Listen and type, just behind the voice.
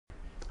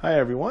Hi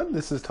everyone,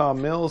 this is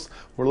Tom Mills.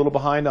 We're a little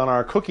behind on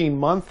our cooking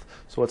month,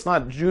 so it's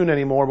not June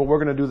anymore, but we're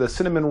going to do the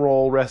cinnamon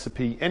roll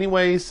recipe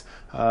anyways.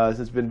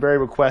 It's been very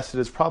requested.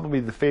 It's probably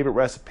the favorite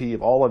recipe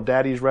of all of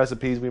Daddy's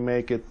recipes we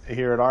make it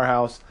here at our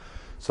house.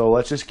 So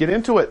let's just get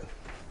into it.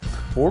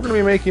 We're going to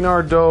be making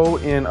our dough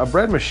in a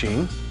bread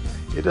machine.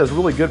 It does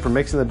really good for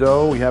mixing the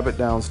dough. We have it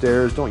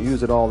downstairs. Don't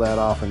use it all that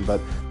often,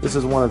 but this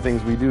is one of the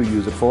things we do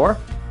use it for.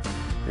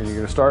 And you're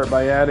going to start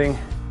by adding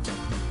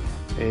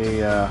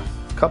a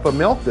cup of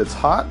milk that's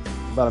hot.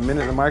 About a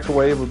minute in the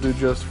microwave will do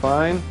just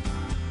fine.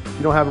 If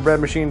you don't have a bread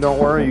machine, don't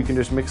worry. You can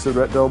just mix the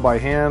dough by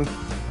hand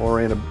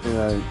or in a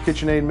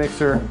KitchenAid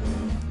mixer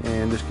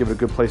and just give it a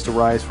good place to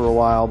rise for a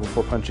while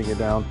before punching it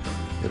down.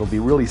 It'll be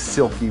really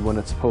silky when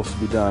it's supposed to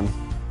be done.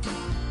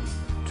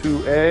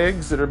 2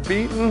 eggs that are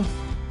beaten,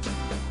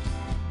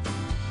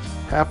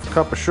 half a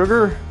cup of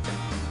sugar,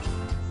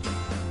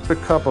 a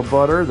cup of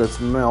butter that's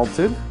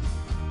melted,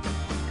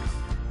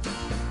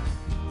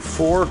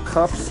 4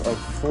 cups of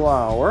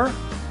flour.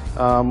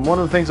 One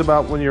of the things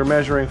about when you're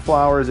measuring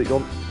flour is that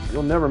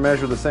you'll never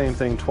measure the same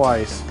thing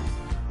twice.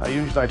 I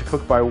usually like to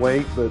cook by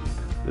weight, but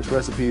this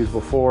recipe is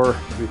before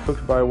we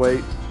cooked by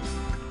weight.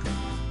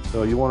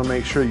 So you want to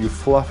make sure you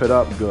fluff it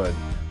up good,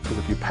 because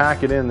if you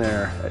pack it in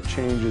there, it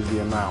changes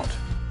the amount.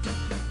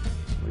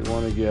 We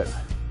want to get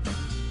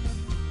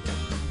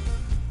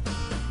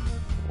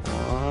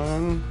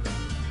 1,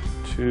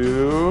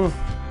 2,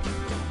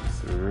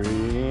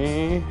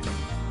 3,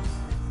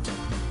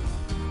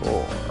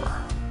 4,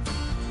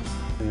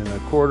 and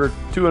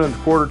 2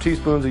 1/4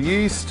 teaspoons of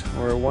yeast,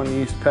 or 1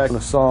 yeast pack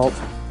of salt,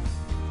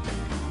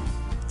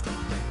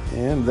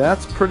 and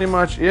that's pretty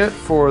much it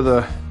for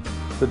the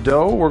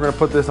dough. We're going to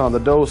put this on the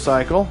dough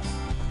cycle.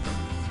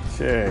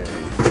 Okay,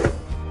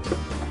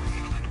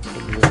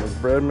 the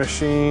bread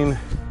machine.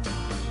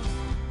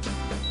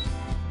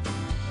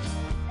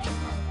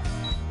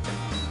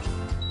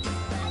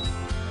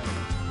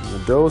 The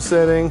dough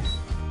setting.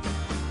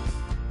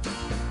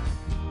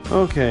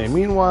 Okay,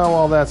 meanwhile,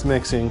 while that's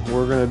mixing,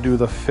 we're going to do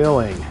the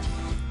filling.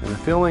 And the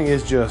filling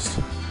is just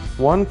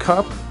 1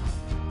 cup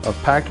of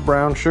packed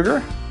brown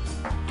sugar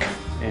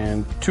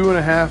and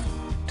 2½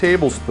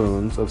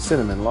 tablespoons of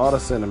cinnamon, a lot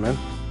of cinnamon.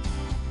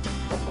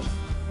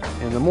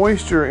 And the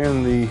moisture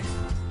in the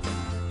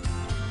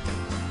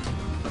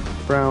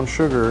brown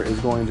sugar is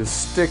going to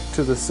stick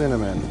to the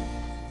cinnamon.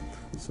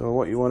 So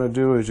what you want to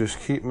do is just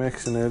keep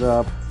mixing it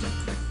up.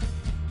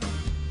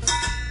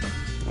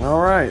 All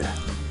right.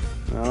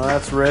 Now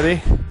that's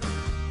ready,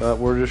 but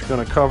we're just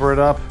going to cover it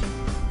up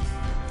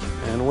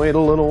and wait a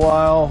little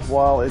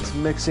while it's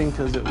mixing,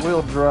 because it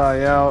will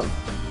dry out.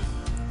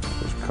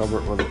 Just cover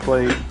it with a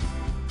plate.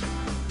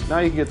 Now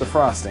you can get the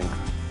frosting.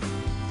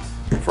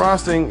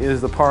 Frosting is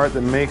the part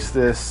that makes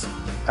this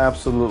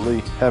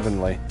absolutely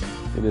heavenly.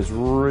 It is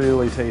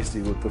really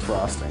tasty with the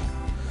frosting.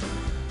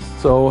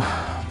 So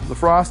the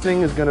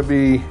frosting is going to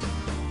be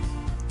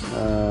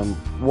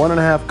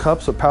 1½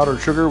 cups of powdered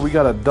sugar. We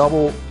got a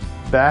double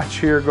batch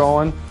here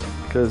going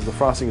because the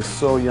frosting is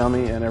so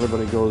yummy and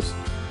everybody goes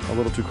a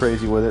little too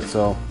crazy with it.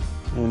 So,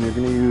 and you're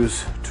going to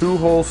use 2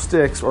 whole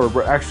sticks,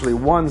 or actually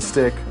 1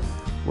 stick.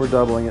 We're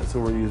doubling it, so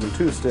we're using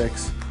 2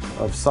 sticks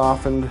of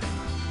softened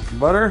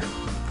butter.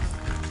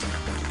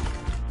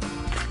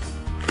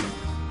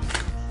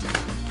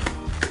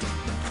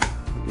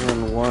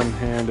 Again,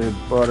 one-handed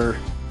butter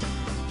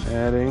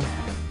adding.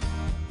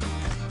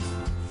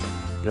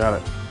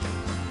 Got it.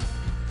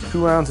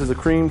 2 ounces of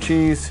cream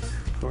cheese.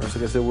 Of course,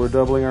 like I said, we're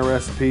doubling our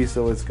recipe,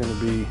 so it's going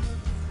to be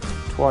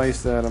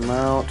twice that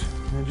amount.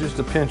 And just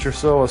a pinch or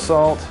so of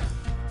salt.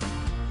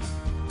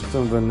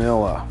 Some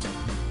vanilla.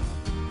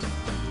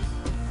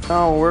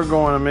 Now we're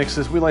going to mix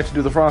this. We like to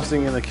do the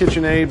frosting in the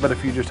KitchenAid, but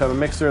if you just have a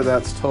mixer,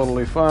 that's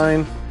totally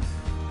fine.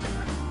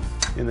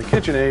 In the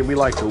KitchenAid, we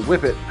like to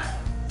whip it.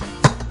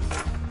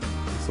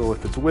 So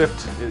if it's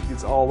whipped, it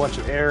gets all a bunch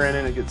of air in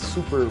it. It gets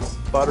super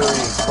buttery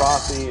and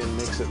frothy and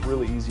makes it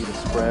really easy to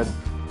spread.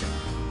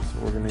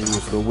 We're going to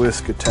use the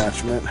whisk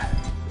attachment.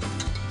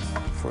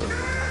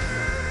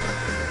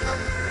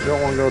 You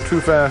don't want to go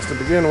too fast to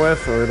begin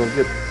with, or it'll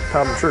get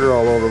powdered sugar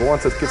all over. But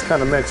once it gets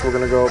kind of mixed, we're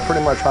going to go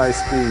pretty much high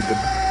speed to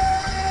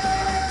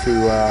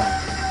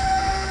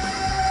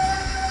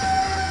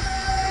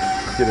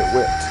get it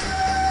whipped.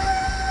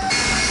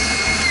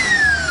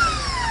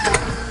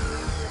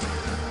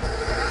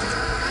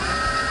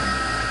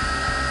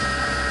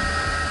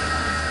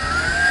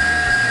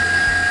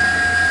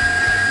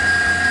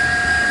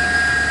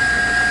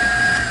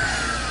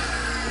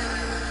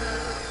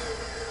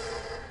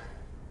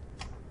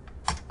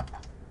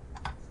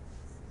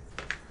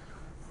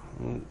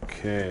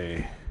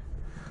 Okay,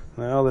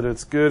 now that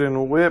it's good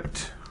and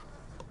whipped,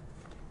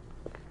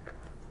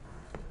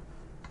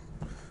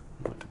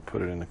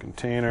 put it in the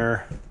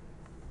container.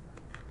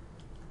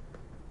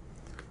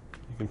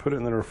 You can put it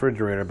in the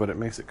refrigerator, but it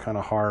makes it kind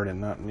of hard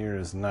and not near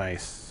as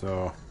nice.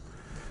 So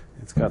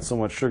it's got so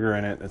much sugar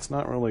in it, it's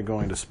not really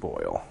going to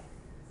spoil.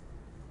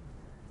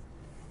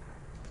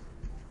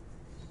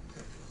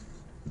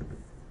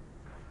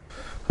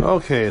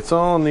 Okay, it's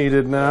all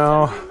kneaded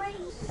now.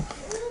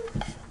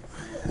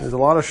 There's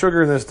a lot of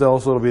sugar in this dough,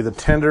 so it'll be the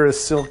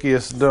tenderest,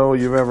 silkiest dough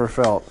you've ever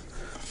felt,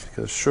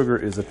 because sugar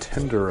is a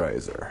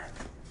tenderizer.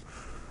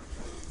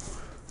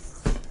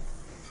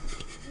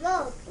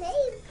 No,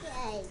 play.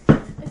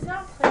 It's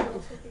not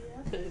Play-Doh,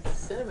 it's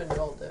cinnamon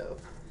roll dough.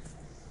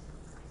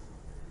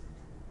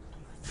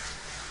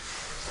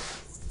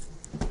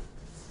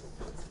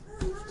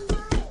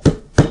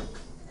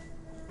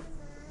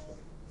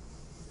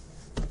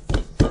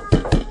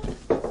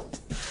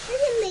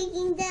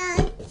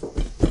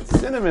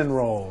 Cinnamon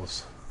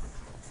rolls.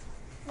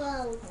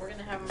 Whoa. We're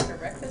gonna have them for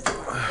breakfast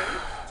tomorrow.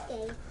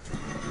 Okay.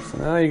 So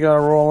now you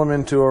gotta roll them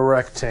into a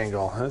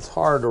rectangle. It's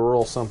hard to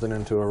roll something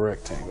into a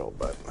rectangle,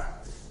 but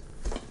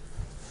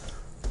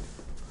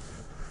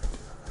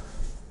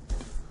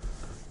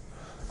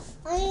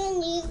I'm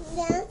gonna use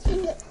that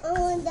to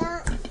on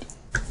that.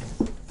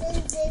 Then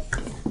this.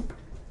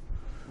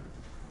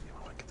 you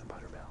wanna get the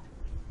butter bell.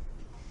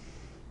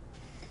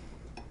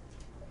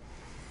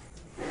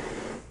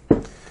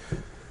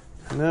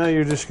 Now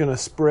you're just going to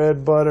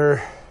spread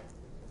butter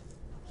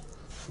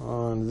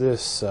on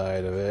this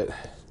side of it.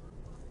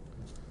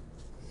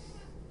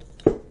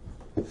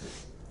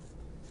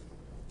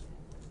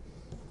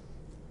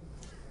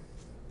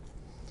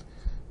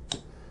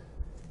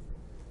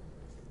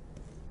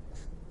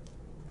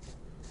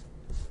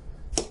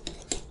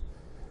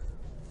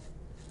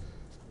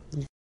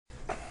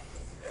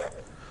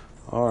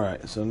 All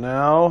right, so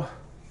now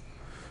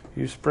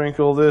you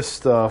sprinkle this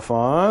stuff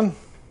on.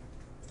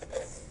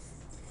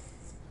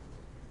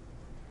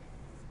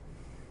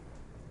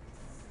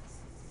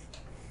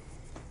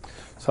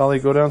 Sally,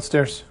 go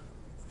downstairs.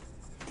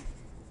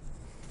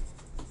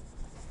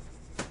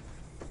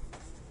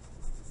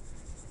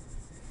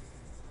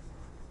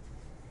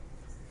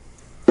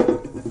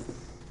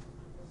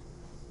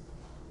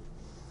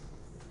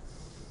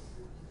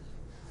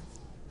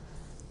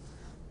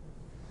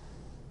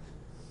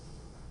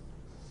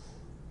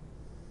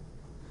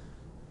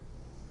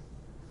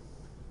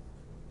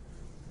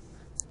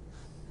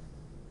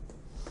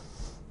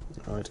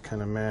 I like to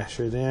kind of mash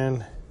it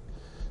in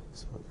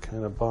so it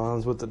kind of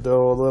bonds with the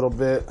dough a little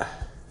bit.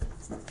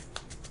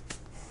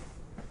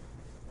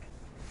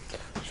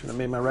 Should have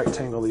made my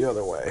rectangle the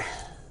other way.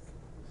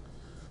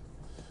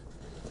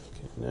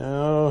 Okay,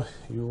 now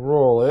you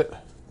roll it.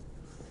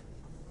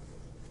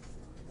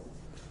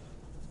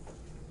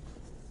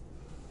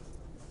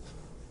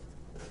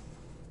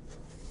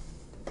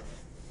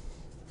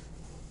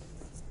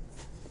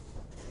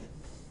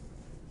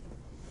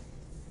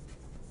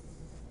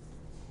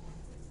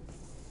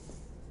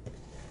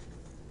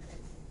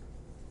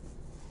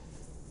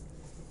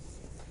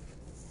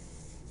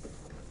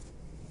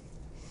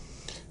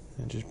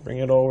 And just bring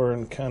it over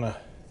and kind of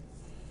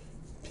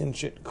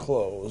pinch it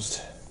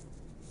closed.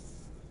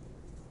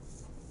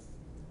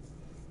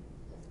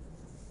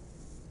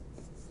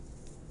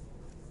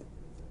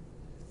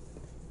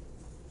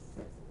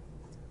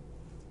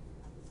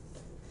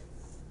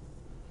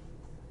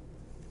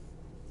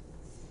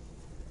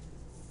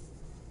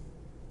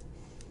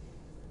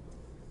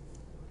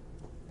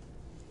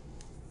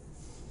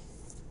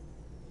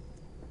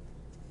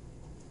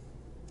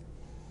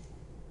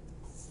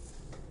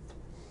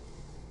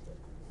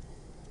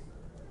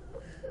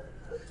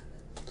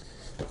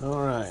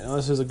 All right, now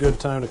this is a good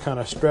time to kind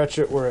of stretch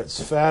it where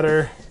it's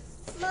fatter.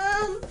 Mom,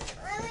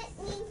 I might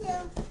need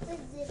to put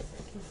this.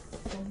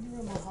 Go in your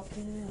room, I'll help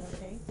you in,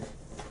 okay?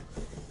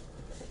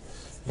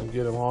 And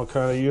get them all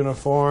kind of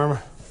uniform.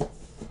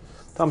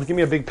 Thomas, give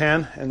me a big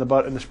pan and the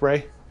and the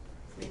spray.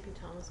 Maybe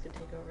Thomas could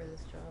take over this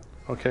job.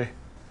 Okay.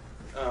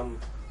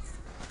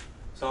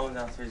 Someone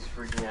downstairs is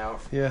freaking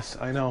out. Yes,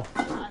 I know.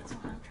 That's why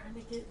I'm trying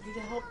to get you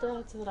to help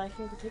Dad so that I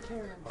can take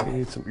care of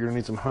him. You're gonna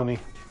need some honey.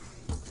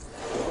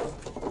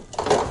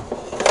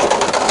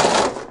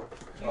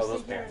 Oh,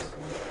 those pants.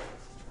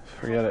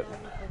 Forget it.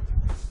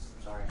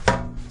 Sorry.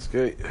 It's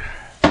good. You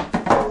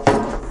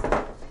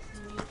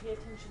need to pay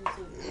attention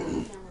to the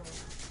camera.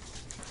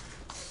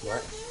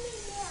 What?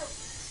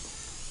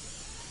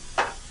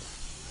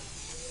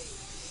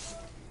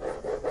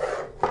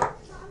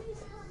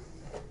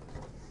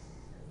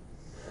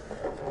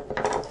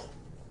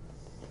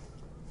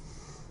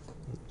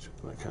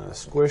 Just gonna kind of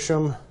squish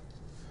them,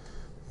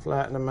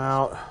 flatten them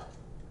out,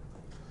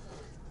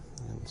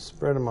 and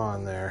spread them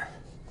on there.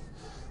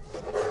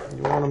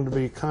 You want them to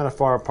be kind of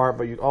far apart,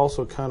 but you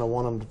also kind of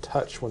want them to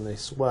touch when they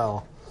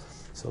swell,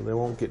 so they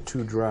won't get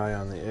too dry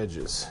on the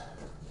edges.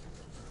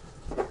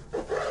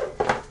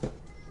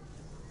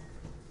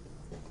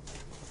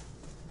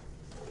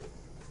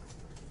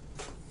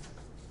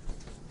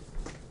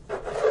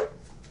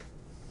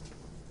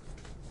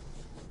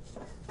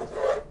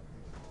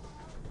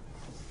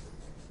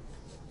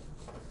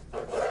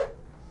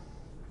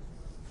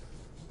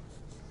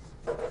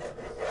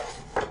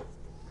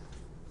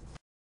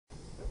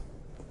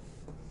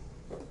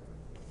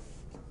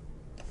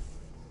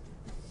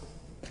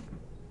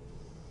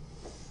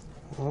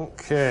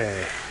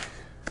 Okay.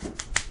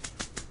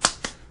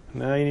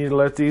 Now you need to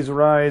let these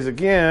rise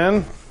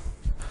again.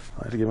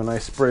 I like to give a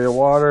nice spray of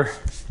water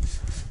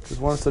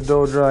Because once the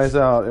dough dries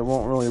out, it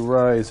won't really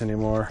rise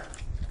anymore.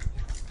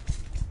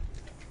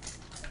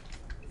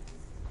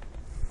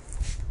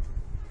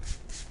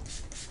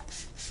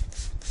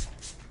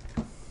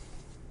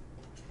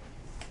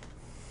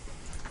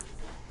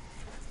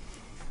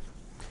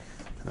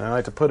 And I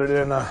like to put it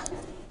in a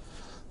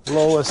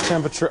lowest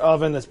temperature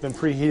oven that's been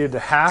preheated to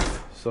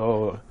half,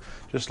 so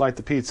just like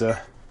the pizza.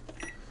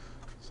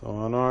 So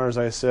on ours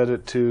I set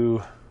it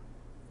to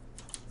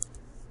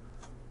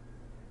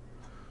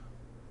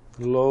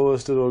the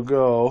lowest it'll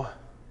go,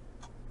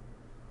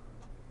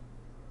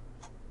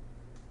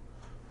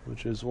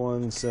 which is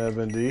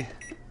 170,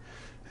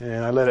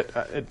 and I let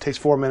it takes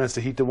 4 minutes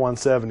to heat to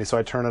 170, so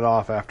I turn it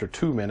off after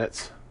 2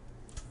 minutes,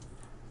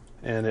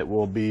 and it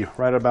will be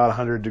right about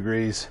 100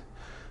 degrees,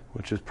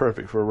 which is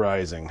perfect for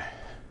rising.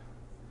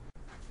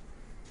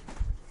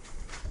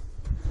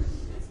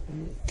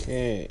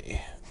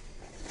 Okay,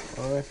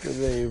 after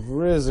they've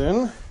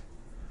risen,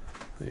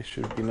 they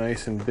should be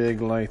nice and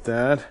big like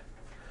that.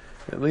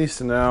 At least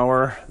an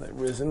hour they've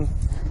risen,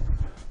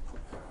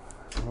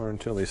 or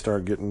until they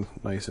start getting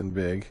nice and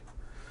big.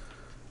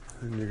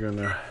 Then you're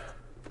gonna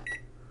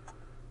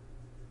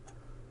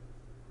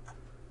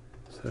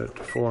set it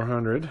to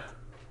 400.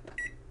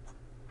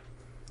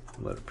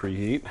 Let it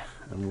preheat,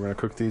 and we're gonna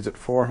cook these at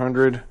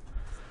 400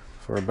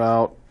 for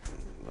about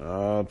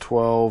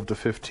 12 to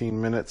 15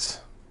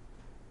 minutes.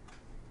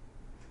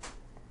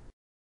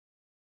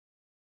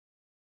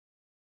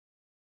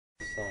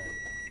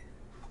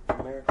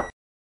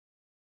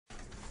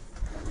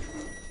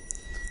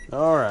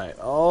 All right,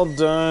 all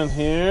done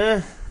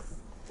here.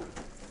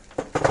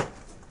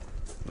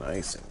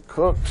 Nice and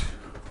cooked.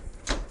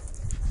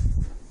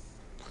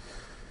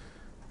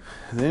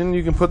 Then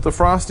you can put the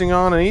frosting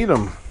on and eat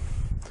them.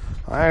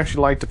 I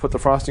actually like to put the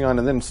frosting on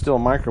and then still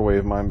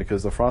microwave mine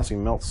because the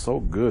frosting melts so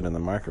good in the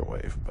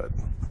microwave. But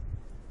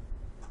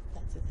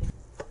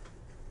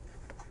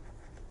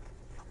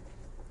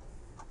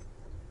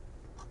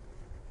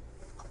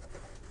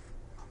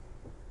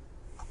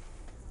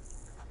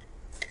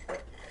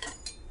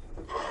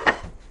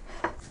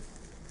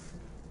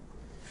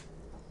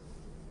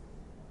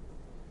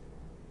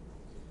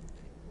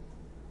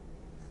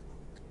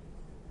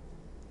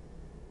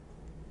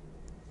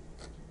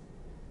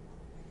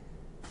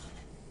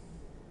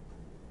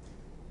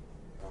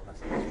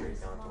That's the thing.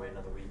 Now to wait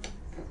another week.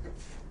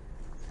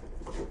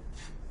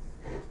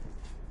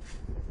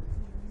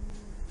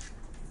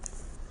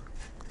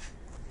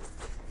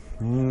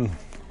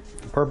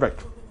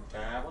 perfect.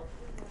 Can I have one?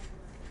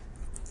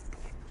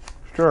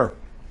 Sure.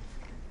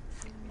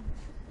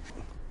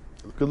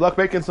 Good luck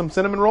making some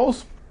cinnamon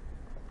rolls.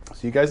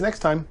 See you guys next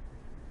time.